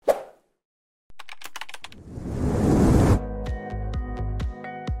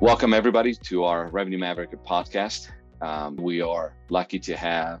Welcome, everybody, to our Revenue Maverick podcast. We are lucky to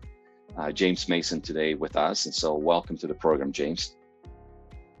have James Mason today with us. And so welcome to the program, James.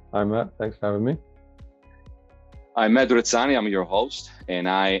 Hi, Matt. Thanks for having me. I'm Matt Durazzani. I'm your host, and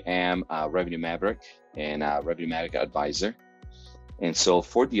I am a Revenue Maverick and a Revenue Maverick advisor. And so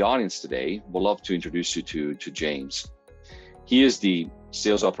for the audience today, we'd love to introduce you to James. He is the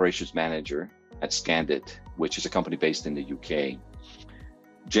Sales Operations Manager at Scandit, which is a company based in the UK.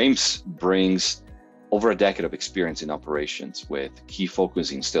 James brings over a decade of experience in operations with key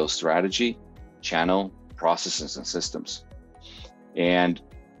focus in sales strategy, channel, processes, and systems. And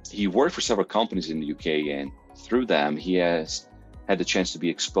he worked for several companies in the UK, and through them, he has had the chance to be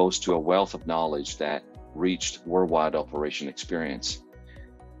exposed to a wealth of knowledge that reached worldwide operation experience.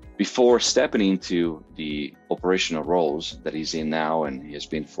 Before stepping into the operational roles that he's in now, and he has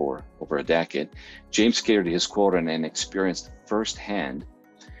been for over a decade, James carried his quota and experienced firsthand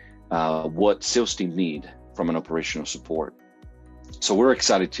what sales teams need from an operational support. So we're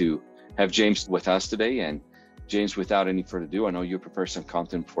excited to have James with us today. And James, without any further ado, I know you prepared some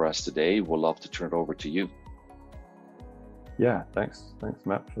content for us today. We'll love to turn it over to you. Yeah, thanks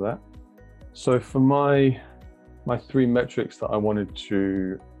Matt for that. So for my three metrics that I wanted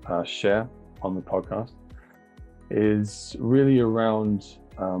to share on the podcast is really around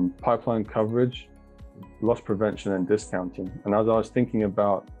pipeline coverage, loss prevention, and discounting. And as I was thinking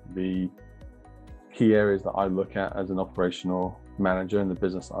about the key areas that I look at as an operational manager in the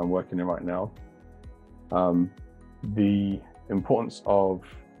business that I'm working in right now, the importance of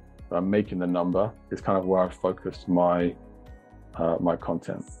making the number is kind of where I've focused my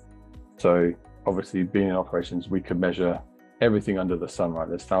content. So obviously, being in operations, we could measure everything under the sun, right?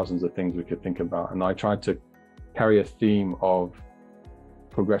 There's thousands of things we could think about. And I tried to carry a theme of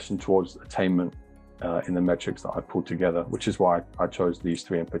progression towards attainment in the metrics that I pulled together, which is why I chose these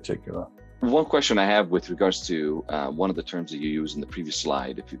three in particular. One question I have with regards to one of the terms that you used in the previous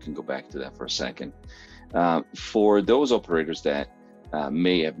slide, if you can go back to that for a second. For those operators that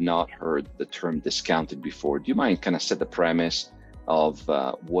may have not heard the term discounted before, do you mind kind of set the premise of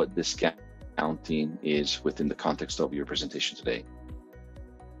what discounting is within the context of your presentation today?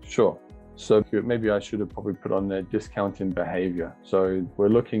 Sure. So maybe I should have probably put on there discounting behavior. So we're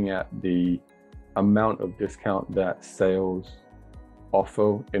looking at the amount of discount that sales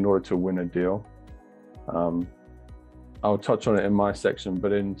offer in order to win a deal. I'll touch on it in my section,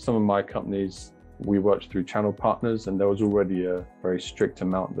 but in some of my companies, we worked through channel partners, and there was already a very strict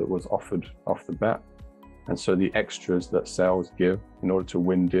amount that was offered off the bat. And so the extras that sales give in order to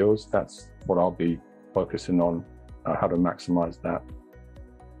win deals, that's what I'll be focusing on, how to maximize that.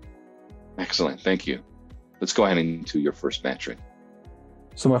 Excellent, thank you. Let's go ahead into your first metric.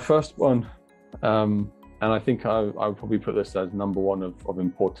 So my first one, and I think I would probably put this as number one of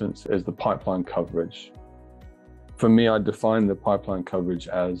importance, is the pipeline coverage. For me, I define the pipeline coverage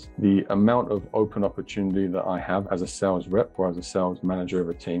as the amount of open opportunity that I have as a sales rep or as a sales manager of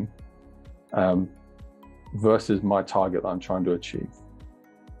a team versus my target that I'm trying to achieve.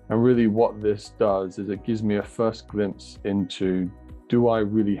 And really what this does is it gives me a first glimpse into, do I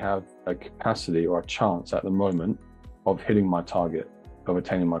really have a capacity or a chance at the moment of hitting my target, of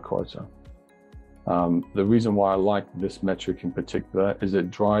attaining my quota? The reason why I like this metric in particular is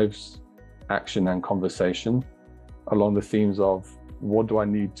it drives action and conversation along the themes of, what do I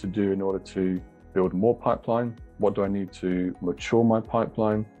need to do in order to build more pipeline? What do I need to mature my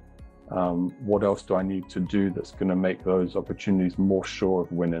pipeline? What else do I need to do that's going to make those opportunities more sure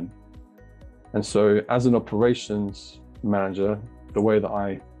of winning? And so as an operations manager, the way that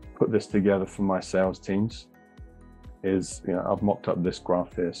I put this together for my sales teams is, I've mocked up this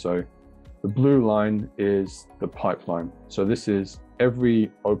graph here. So the blue line is the pipeline. So this is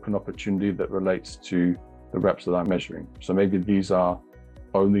every open opportunity that relates to the reps that I'm measuring. So maybe these are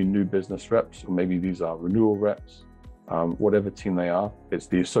only new business reps, or maybe these are renewal reps, whatever team they are, it's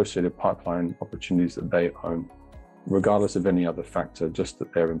the associated pipeline opportunities that they own, regardless of any other factor, just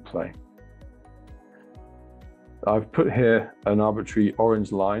that they're in play. I've put here an arbitrary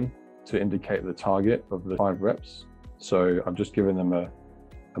orange line to indicate the target of the 5 reps. So I'm just giving them a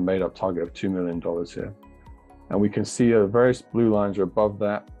made up target of $2 million here. And we can see various blue lines are above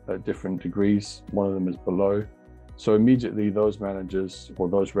that at different degrees. One of them is below. So immediately those managers or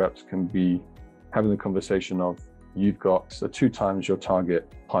those reps can be having the conversation of, you've got 2 times your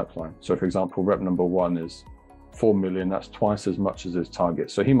target pipeline. So for example, rep number 1 is 4 million, that's twice as much as his target.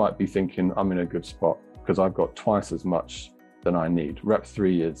 So he might be thinking, I'm in a good spot because I've got twice as much than I need. Rep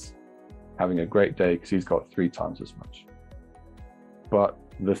 3 is having a great day because he's got 3 times as much. But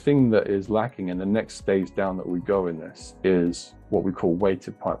The thing that is lacking in the next stage down that we go in this is what we call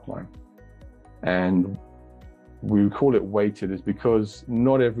weighted pipeline. And we call it weighted is because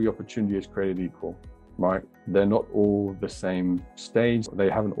not every opportunity is created equal, right? They're not all the same stage. They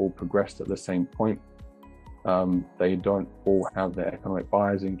haven't all progressed at the same point. They don't all have their economic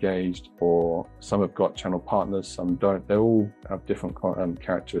buyers engaged, or some have got channel partners, some don't. They all have different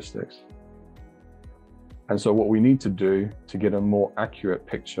characteristics. And so what we need to do to get a more accurate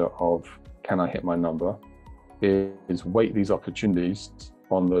picture of can I hit my number is weight these opportunities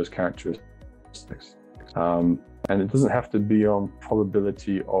on those characteristics. And it doesn't have to be on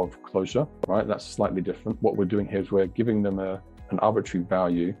probability of closure, right? That's slightly different. What we're doing here is we're giving them an arbitrary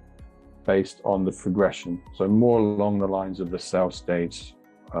value based on the progression. So more along the lines of the sales stage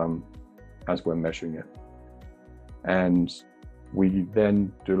as we're measuring it. And we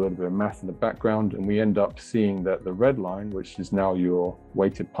then do a little bit of math in the background, and we end up seeing that the red line, which is now your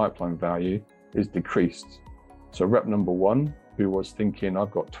weighted pipeline value, is decreased. So rep number one, who was thinking,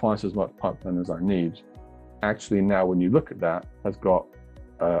 I've got twice as much pipeline as I need, actually now when you look at that, has got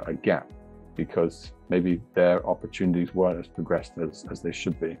a gap because maybe their opportunities weren't as progressed as they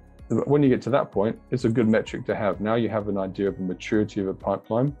should be. When you get to that point, it's a good metric to have. Now you have an idea of the maturity of a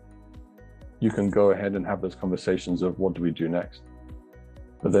pipeline. You can go ahead and have those conversations of what do we do next.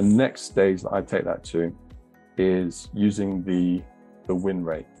 But the next stage that I take that to is using the win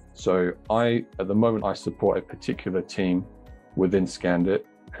rate. So at the moment, I support a particular team within Scandit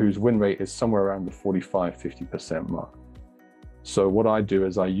whose win rate is somewhere around the 45-50% mark. So what I do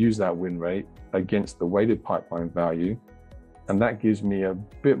is I use that win rate against the weighted pipeline value, and that gives me a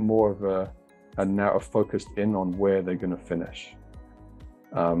bit more of a focused in on where they're going to finish.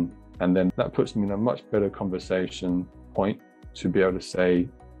 And then that puts me in a much better conversation point to be able to say,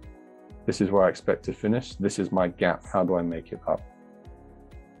 this is where I expect to finish. This is my gap. How do I make it up?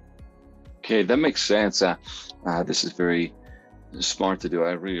 Okay, that makes sense. This is very smart to do.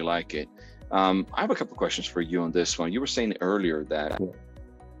 I really like it. I have a couple of questions for you on this one. You were saying earlier that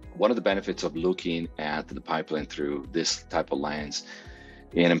one of the benefits of looking at the pipeline through this type of lens,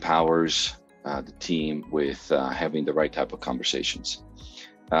 it empowers the team with having the right type of conversations.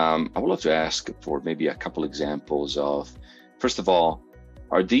 I would love to ask for maybe a couple examples of, first of all,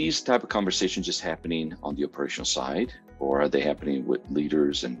 are these type of conversations just happening on the operational side, or are they happening with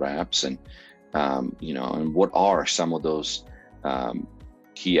leaders and reps? And and what are some of those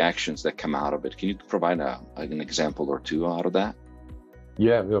key actions that come out of it? Can you provide an example or two out of that?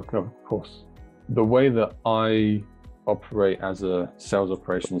 Yeah, of course. The way that I operate as a sales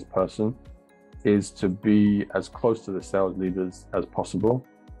operations person is to be as close to the sales leaders as possible.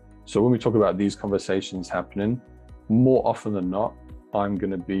 So when we talk about these conversations happening, more often than not, I'm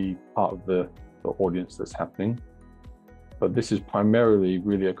going to be part of the audience that's happening. But this is primarily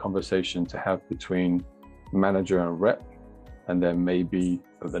really a conversation to have between manager and rep, and then maybe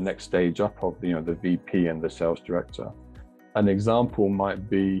the next stage up of the VP and the sales director. An example might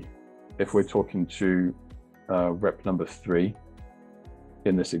be if we're talking to rep number 3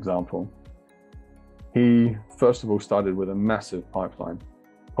 in this example. He first of all started with a massive pipeline,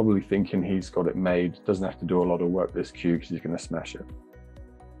 probably thinking he's got it made, doesn't have to do a lot of work this Q because he's going to smash it.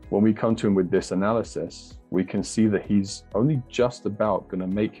 When we come to him with this analysis, we can see that he's only just about going to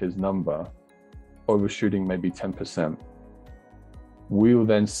make his number, overshooting maybe 10%. We'll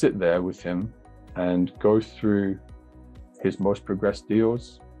then sit there with him and go through his most progressed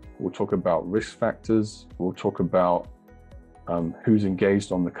deals. We'll talk about risk factors. We'll talk about who's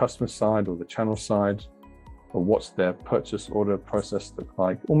engaged on the customer side or the channel side, or what's their purchase order process look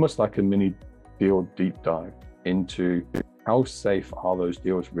like, almost like a mini deal deep dive into how safe are those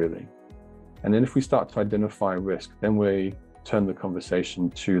deals really. And then if we start to identify risk, then we turn the conversation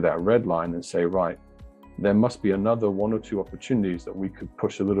to that red line and say, right, there must be another 1 or 2 opportunities that we could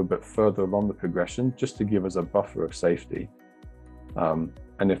push a little bit further along the progression just to give us a buffer of safety.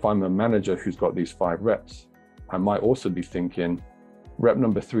 And if I'm a manager who's got these 5 reps, I might also be thinking, rep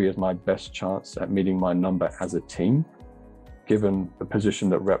number 3 is my best chance at meeting my number as a team, given the position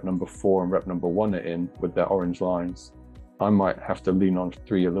that rep number 4 and rep number 1 are in with their orange lines. I might have to lean on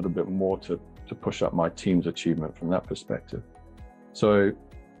 3 a little bit more to push up my team's achievement from that perspective. So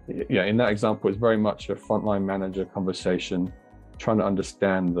yeah, in that example, it's very much a frontline manager conversation, trying to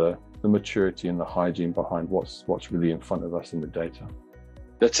understand the maturity and the hygiene behind what's really in front of us in the data.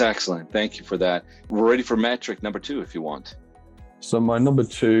 That's excellent. Thank you for that. We're ready for metric number 2 if you want. So my number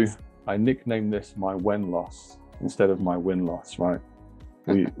 2, I nicknamed this my win-loss instead of my win-loss, right?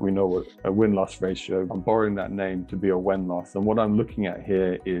 We know what a win-loss ratio. I'm borrowing that name to be a win-loss. And what I'm looking at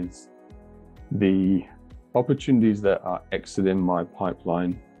here is the opportunities that are exiting my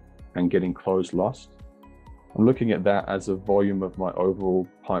pipeline and getting closed lost. I'm looking at that as a volume of my overall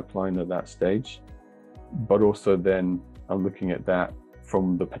pipeline at that stage, but also then I'm looking at that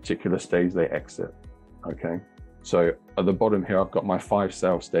from the particular stage they exit. Okay, so at the bottom here, I've got my 5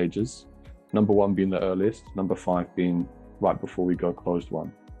 sales stages. Number 1 being the earliest, number 5 being right before we go closed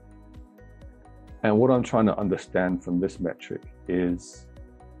won. And what I'm trying to understand from this metric is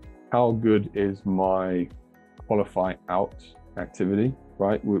how good is my qualify out activity,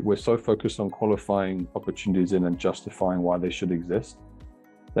 right? We're so focused on qualifying opportunities in and justifying why they should exist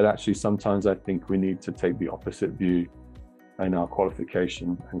that actually sometimes I think we need to take the opposite view in our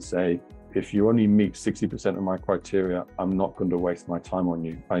qualification and say, if you only meet 60% of my criteria, I'm not going to waste my time on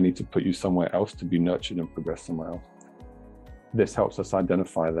you. I need to put you somewhere else to be nurtured and progress somewhere else. This helps us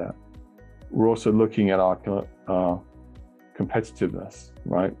identify that. We're also looking at our competitiveness,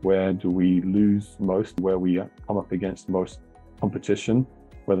 right? Where do we lose most, where we come up against most competition,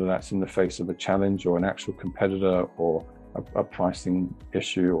 whether that's in the face of a challenge or an actual competitor or a pricing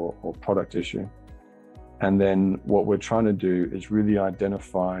issue or product issue. And then what we're trying to do is really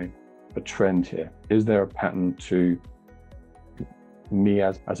identify a trend here. Is there a pattern to me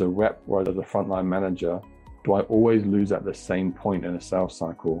as a rep or as a frontline manager? Do I always lose at the same point in a sales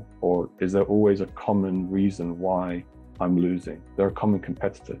cycle? Or is there always a common reason why I'm losing? There are common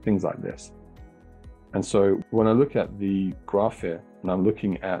competitor, things like this. And so when I look at the graph here, and I'm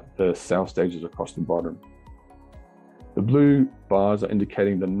looking at the sales stages across the bottom, the blue bars are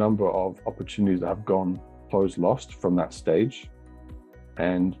indicating the number of opportunities that have gone closed lost from that stage.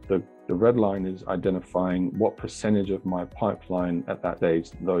 And the red line is identifying what percentage of my pipeline at that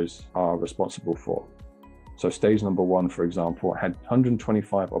stage those are responsible for. So stage number 1, for example, had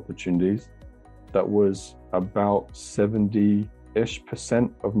 125 opportunities. That was about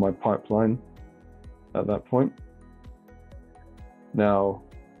 70-ish% of my pipeline at that point. Now,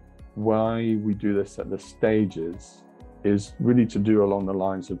 why we do this at the stages is really to do along the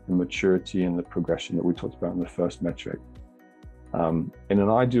lines of the maturity and the progression that we talked about in the first metric. In an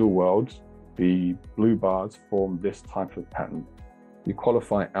ideal world, the blue bars form this type of pattern. You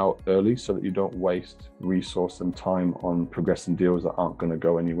qualify out early so that you don't waste resource and time on progressing deals that aren't going to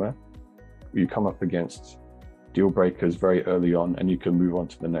go anywhere. You come up against deal breakers very early on and you can move on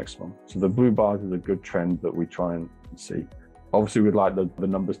to the next one. So the blue bars is a good trend that we try and see. Obviously, we'd like the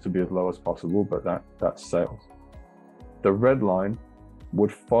numbers to be as low as possible, but that's sales. The red line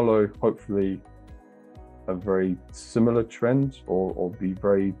would follow, hopefully, a very similar trend or be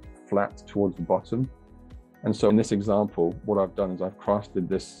very flat towards the bottom. And so in this example, what I've done is I've crafted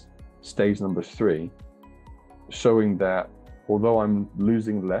this stage number 3, showing that although I'm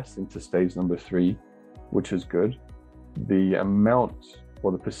losing less into stage number 3, which is good, the amount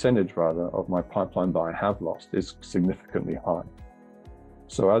or the percentage rather of my pipeline that I have lost is significantly high.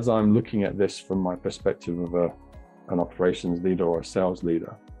 So as I'm looking at this from my perspective of an operations leader or a sales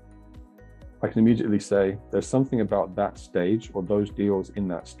leader, I can immediately say there's something about that stage or those deals in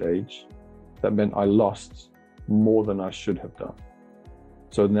that stage that meant I lost more than I should have done.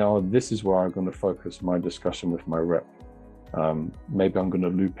 So now this is where I'm going to focus my discussion with my rep. Maybe I'm going to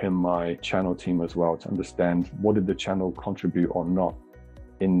loop in my channel team as well to understand what did the channel contribute or not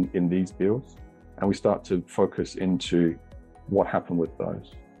in these deals. And we start to focus into what happened with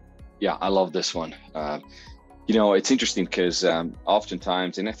those. Yeah, I love this one. It's interesting because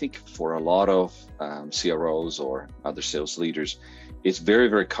oftentimes, and I think for a lot of CROs or other sales leaders, it's very,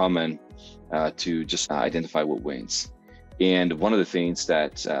 very common to just identify what wins. And one of the things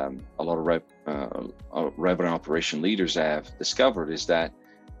that a lot of revenue operation leaders have discovered is that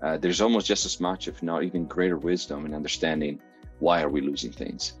there's almost just as much, if not even greater wisdom in understanding why are we losing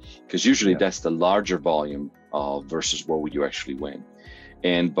things? Because usually that's the larger volume versus what would you actually win.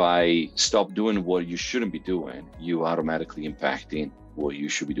 And by stop doing what you shouldn't be doing, you automatically impacting what you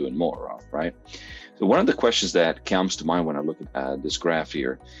should be doing more of, right? So one of the questions that comes to mind when I look at this graph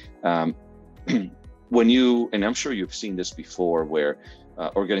here, when you, and I'm sure you've seen this before, where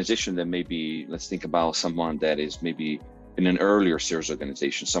organization that maybe, let's think about someone that is maybe in an earlier sales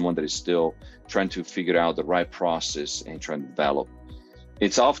organization, someone that is still trying to figure out the right process and trying to develop.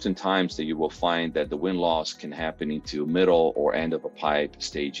 It's oftentimes that you will find that the win-loss can happen into middle or end of a pipe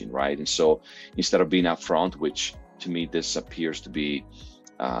staging, right? And so instead of being upfront, which to me, this appears to be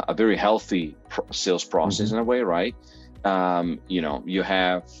a very healthy sales process in a way, right? You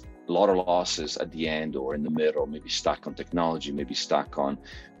have a lot of losses at the end or in the middle, maybe stuck on technology, maybe stuck on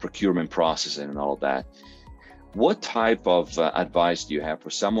procurement processing and all of that. What type of advice do you have for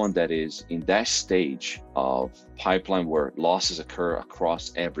someone that is in that stage of pipeline where losses occur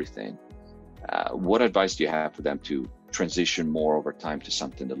across everything? what advice do you have for them to transition more over time to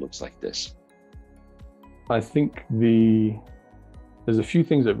something that looks like this? I think there's a few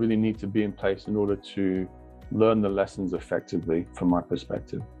things that really need to be in place in order to learn the lessons effectively from my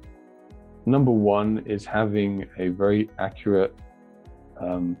perspective. Number one is having a very accurate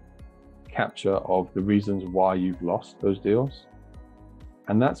capture of the reasons why you've lost those deals.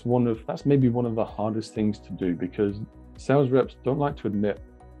 And that's maybe one of the hardest things to do, because sales reps don't like to admit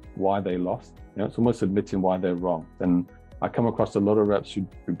why they lost. It's almost admitting why they're wrong. And I come across a lot of reps who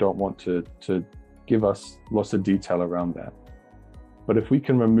don't want to give us lots of detail around that. But if we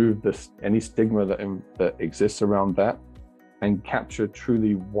can remove any stigma that exists around that and capture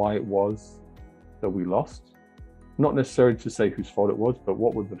truly why it was that we lost, not necessarily to say whose fault it was, but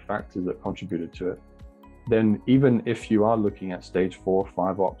what were the factors that contributed to it, then even if you are looking at stage 4 or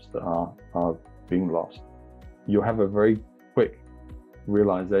 5 ops that are being lost, you'll have a very quick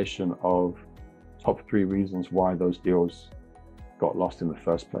realization of top 3 reasons why those deals got lost in the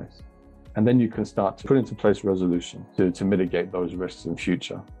first place. And then you can start to put into place resolution to mitigate those risks in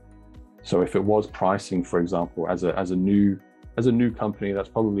future. So if it was pricing, for example, as a new company, that's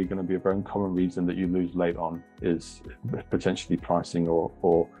probably going to be a very common reason that you lose late on, is potentially pricing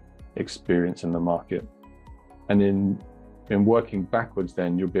or experience in the market. And in working backwards,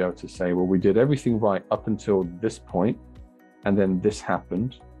 then you'll be able to say, well, we did everything right up until this point, and then this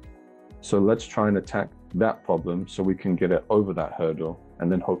happened. So let's try and attack that problem so we can get it over that hurdle, and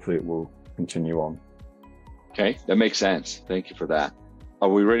then hopefully it will continue on. Okay, that makes sense. Thank you for that. Are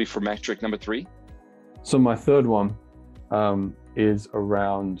we ready for metric number 3? So my third one is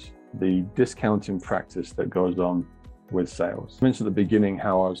around the discounting practice that goes on with sales. I mentioned at the beginning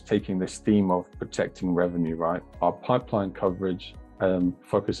how I was taking this theme of protecting revenue, right? Our pipeline coverage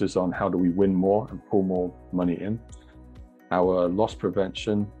focuses on how do we win more and pull more money in. Our loss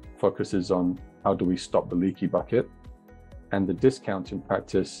prevention focuses on how do we stop the leaky bucket. And the discounting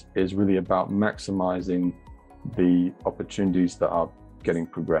practice is really about maximizing the opportunities that are getting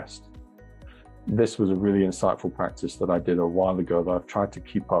progressed. This was a really insightful practice that I did a while ago that I've tried to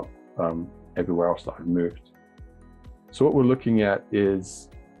keep up everywhere else that I've moved. So what we're looking at is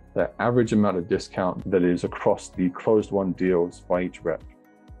the average amount of discount that is across the closed won deals by each rep.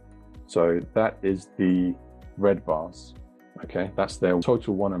 So that is the red bars, okay? That's their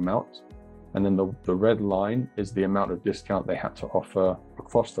total won amount. And then the red line is the amount of discount they had to offer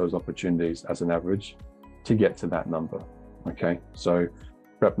across those opportunities as an average to get to that number, okay? So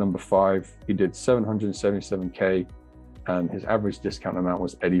rep number 5, he did 777K and his average discount amount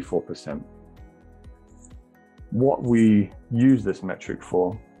was 84%. What we use this metric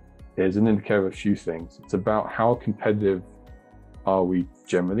for is an indicator of a few things. It's about how competitive are we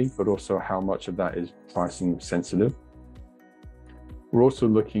generally, but also how much of that is pricing sensitive. We're also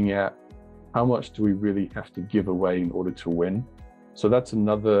looking at how much do we really have to give away in order to win? So that's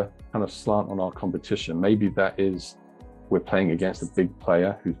another kind of slant on our competition. Maybe that is we're playing against a big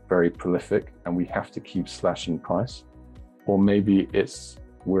player who's very prolific and we have to keep slashing price. Or maybe it's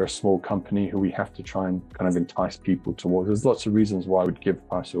we're a small company who we have to try and kind of entice people towards. There's lots of reasons why we'd give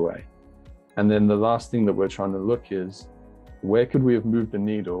price away. And then the last thing that we're trying to look is, where could we have moved the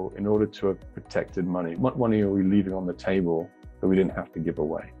needle in order to have protected money? What money are we leaving on the table that we didn't have to give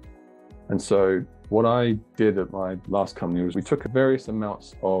away? And so what I did at my last company was we took various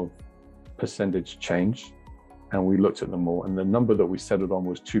amounts of percentage change and we looked at them all. And the number that we settled on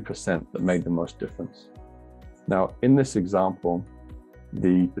was 2% that made the most difference. Now, in this example,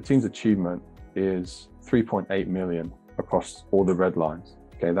 the team's achievement is 3.8 million across all the red lines.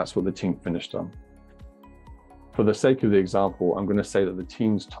 Okay, that's what the team finished on. For the sake of the example, I'm going to say that the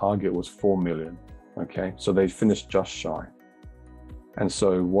team's target was 4 million. Okay, so they finished just shy. And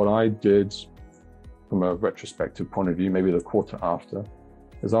so what I did from a retrospective point of view, maybe the quarter after,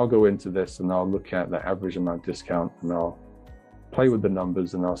 is I'll go into this and I'll look at the average amount discount and I'll play with the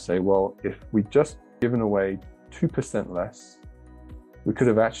numbers and I'll say, well, if we just given away 2% less, we could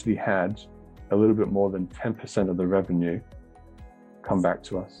have actually had a little bit more than 10% of the revenue come back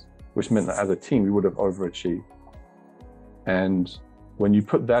to us, which meant that as a team, we would have overachieved. And when you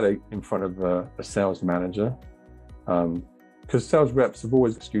put that in front of a sales manager, because sales reps have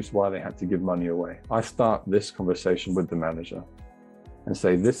always excused why they had to give money away. I start this conversation with the manager and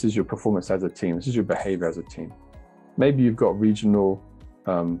say, this is your performance as a team. This is your behavior as a team. Maybe you've got regional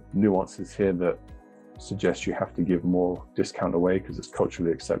nuances here that suggest you have to give more discount away because it's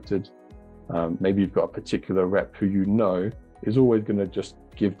culturally accepted. Maybe you've got a particular rep who you know is always going to just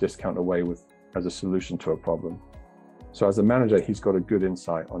give discount away as a solution to a problem. So as a manager, he's got a good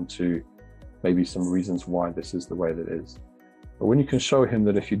insight onto maybe some reasons why this is the way that it is. But when you can show him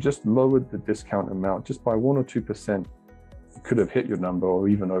that if you just lowered the discount amount just by 1 or 2%, you could have hit your number or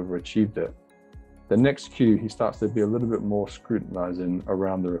even overachieved it. The next cue, he starts to be a little bit more scrutinizing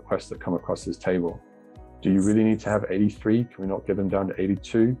around the requests that come across his table. Do you really need to have 83? Can we not get them down to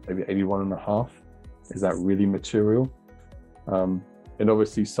 82, maybe 81.5? Is that really material? And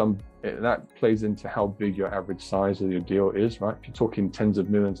obviously that plays into how big your average size of your deal is, right? If you're talking tens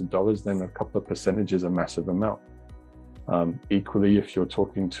of millions of dollars, then a couple of percentage is a massive amount. Equally, if you're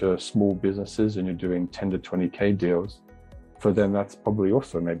talking to small businesses and you're doing 10 to 20K deals, for them, that's probably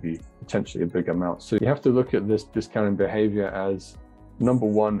also maybe potentially a big amount. So you have to look at this discounting behavior as, number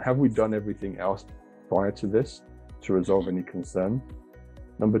one, have we done everything else prior to this to resolve any concern?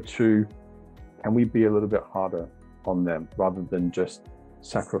 Number two, can we be a little bit harder on them rather than just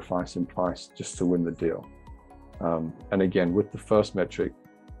sacrificing price just to win the deal? And again, with the first metric,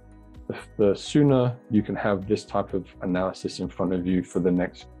 the sooner you can have this type of analysis in front of you for the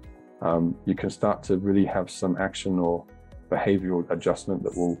next, you can start to really have some action or behavioral adjustment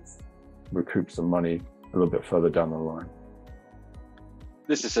that will recoup some money a little bit further down the line.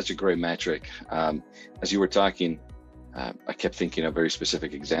 This is such a great metric. As you were talking, I kept thinking of very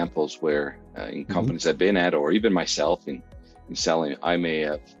specific examples where in companies I've been at, or even myself in selling, I may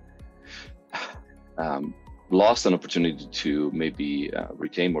have lost an opportunity to maybe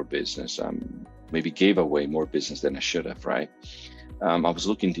retain more business, maybe gave away more business than I should have, right? I was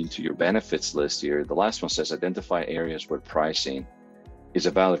looking into your benefits list here. The last one says identify areas where pricing is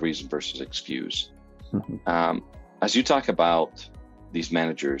a valid reason versus excuse. As you talk about these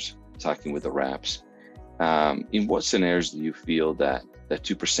managers talking with the reps, in what scenarios do you feel that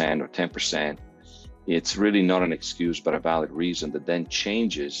 2% or 10%, it's really not an excuse, but a valid reason that then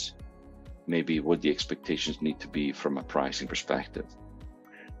changes maybe what the expectations need to be from a pricing perspective?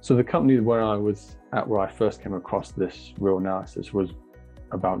 So the company where I was at, where I first came across this real analysis, was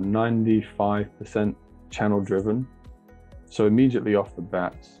about 95% channel driven. So immediately off the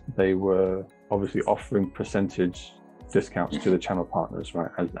bat, they were obviously offering percentage discounts to the channel partners,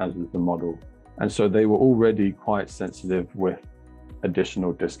 right, as is the model. And so they were already quite sensitive with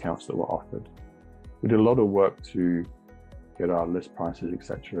additional discounts that were offered. We did a lot of work to get our list prices,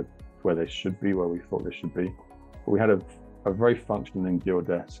 etc., where they should be, where we thought they should be. But we had a very functioning deal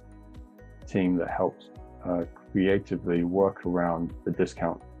desk team that helped creatively work around the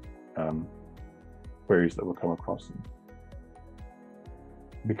discount queries that would come across them.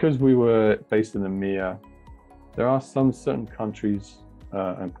 Because we were based in EMEA, there are some certain countries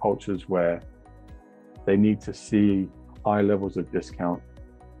and cultures where they need to see high levels of discount.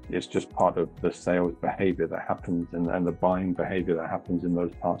 It's just part of the sales behavior that happens and the buying behavior that happens in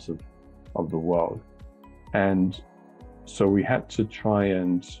those parts of the world. And so we had to try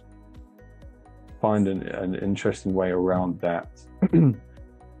and find an interesting way around that.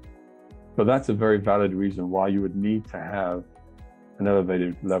 But that's a very valid reason why you would need to have an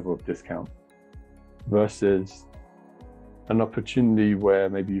elevated level of discount versus an opportunity where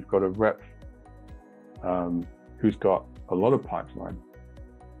maybe you've got a rep who's got a lot of pipeline,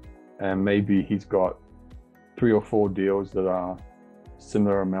 and maybe he's got 3 or 4 deals that are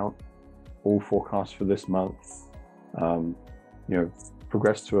similar amount, all forecast for this month,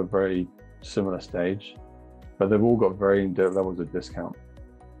 progress to a very similar stage, but they've all got varying levels of discount.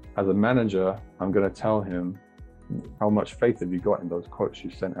 As a manager, I'm going to tell him, how much faith have you got in those quotes you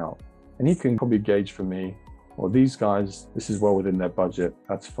sent out? And he can probably gauge for me, well, these guys, this is well within their budget,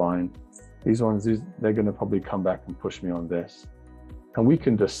 that's fine. These ones, they're going to probably come back and push me on this. And we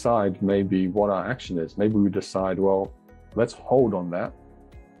can decide maybe what our action is. Maybe we decide, well, let's hold on that.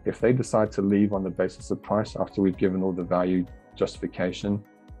 If they decide to leave on the basis of price after we've given all the value justification,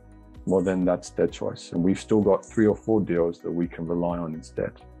 well, then that's their choice. And we've still got 3 or 4 deals that we can rely on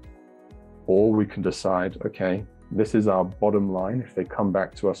instead. Or we can decide, okay, this is our bottom line. If they come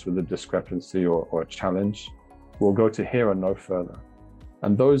back to us with a discrepancy or a challenge, we'll go to here and no further.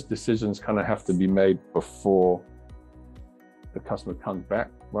 And those decisions kind of have to be made before the customer comes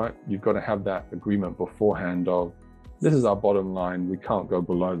back, right? You've got to have that agreement beforehand of, this is our bottom line, we can't go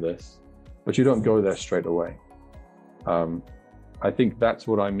below this, but you don't go there straight away. I think that's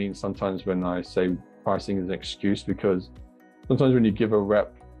what I mean sometimes when I say pricing is an excuse, because sometimes when you give a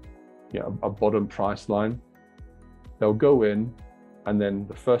rep a bottom price line, they'll go in and then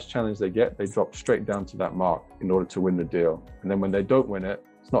the first challenge they get, they drop straight down to that mark in order to win the deal. And then when they don't win it,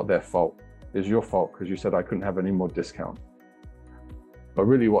 it's not their fault. It's your fault because you said I couldn't have any more discount. But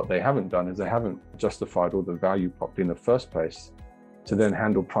really what they haven't done is they haven't justified all the value properly in the first place to then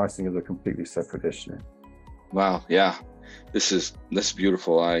handle pricing as a completely separate issue. Wow, yeah, this is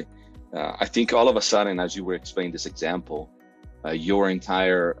beautiful. I think all of a sudden, as you were explaining this example, your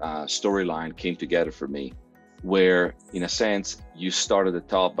entire storyline came together for me, where in a sense, you start at the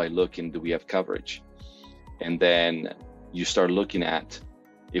top by looking, do we have coverage? And then you start looking at,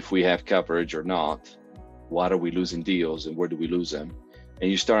 if we have coverage or not, what are we losing deals and where do we lose them?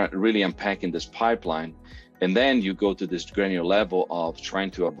 And you start really unpacking this pipeline. And then you go to this granular level of trying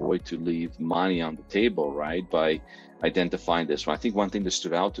to avoid to leave money on the table, right? By identifying this. I think one thing that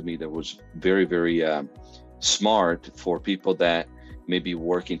stood out to me that was very, very smart for people that maybe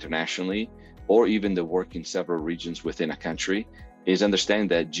work internationally or even that work in several regions within a country is understand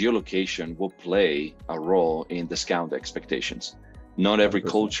that geolocation will play a role in discount expectations. Not every 100%.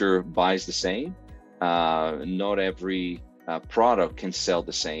 Culture buys the same. Not every product can sell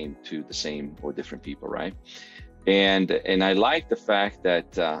the same to the same or different people, right? And I like the fact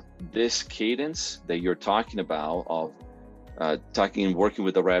that this cadence that you're talking about of talking and working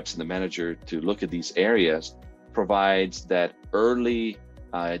with the reps and the manager to look at these areas provides that early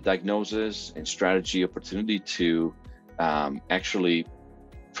diagnosis and strategy opportunity to actually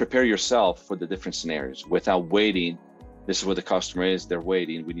prepare yourself for the different scenarios without waiting. This is where the customer is, they're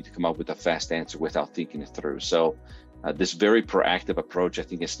waiting. We need to come up with a fast answer without thinking it through. So this very proactive approach, I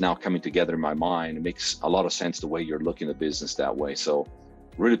think, is now coming together in my mind. It makes a lot of sense the way you're looking at business that way. So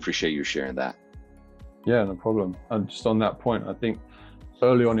really appreciate you sharing that. Yeah, no problem. And just on that point, I think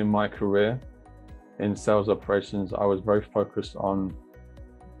early on in my career in sales operations, I was very focused on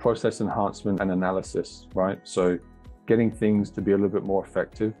process enhancement and analysis, right? So getting things to be a little bit more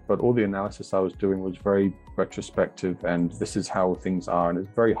effective, but all the analysis I was doing was very retrospective, and this is how things are, and it's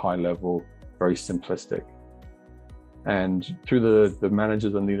very high level, very simplistic. And through the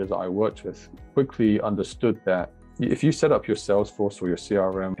managers and leaders that I worked with, quickly understood that if you set up your Salesforce or your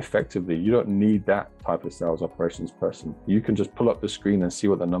CRM effectively, you don't need that type of sales operations person. You can just pull up the screen and see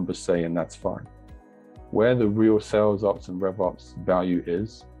what the numbers say, and that's fine. Where the real sales ops and rev ops value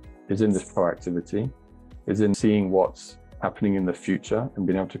is in this proactivity, is in seeing what's happening in the future and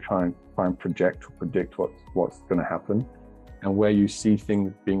being able to try and project or predict what's going to happen. And where you see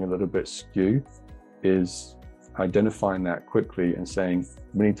things being a little bit skewed is identifying that quickly and saying,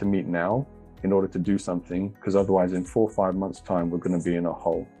 we need to meet now in order to do something, because otherwise in 4 or 5 months time, we're going to be in a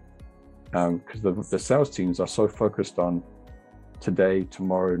hole. Because the sales teams are so focused on today,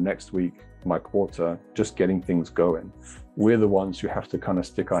 tomorrow, next week, my quarter, just getting things going. We're the ones who have to kind of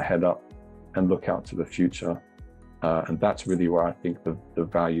stick our head up and look out to the future. And that's really where I think the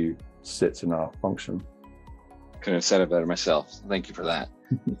value sits in our function. Couldn't have said it better myself. Thank you for that.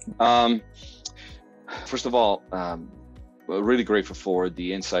 First of all, really grateful for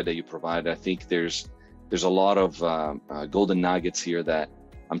the insight that you provide. I think there's a lot of golden nuggets here that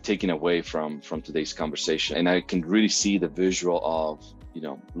I'm taking away from today's conversation. And I can really see the visual of,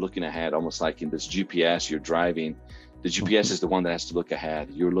 looking ahead, almost like in this GPS you're driving. The GPS is the one that has to look ahead.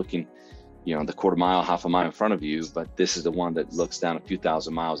 You're looking, the quarter mile, half a mile in front of you, but this is the one that looks down a few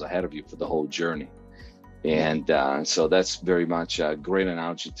thousand miles ahead of you for the whole journey. And so that's very much a great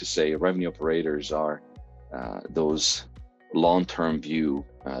analogy to say revenue operators are those long-term view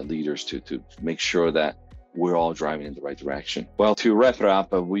leaders to make sure that we're all driving in the right direction. Well, to wrap it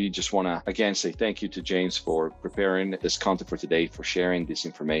up, we just want to again say thank you to James for preparing this content for today, for sharing this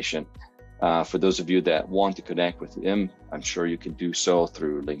information. For those of you that want to connect with him, I'm sure you can do so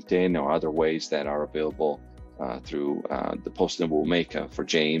through LinkedIn or other ways that are available through the posting we'll make for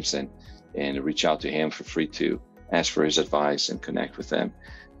James, and reach out to him for free to ask for his advice and connect with him.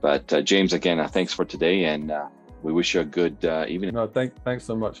 But James, again, thanks for today, and we wish you a good evening. No, thanks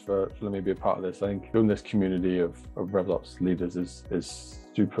so much for letting me be a part of this. I think building this community of RevOps leaders is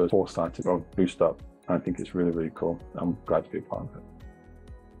super foresighted or boost up. I think it's really, really cool. I'm glad to be a part of it.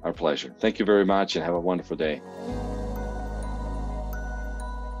 Our pleasure. Thank you very much, and have a wonderful day.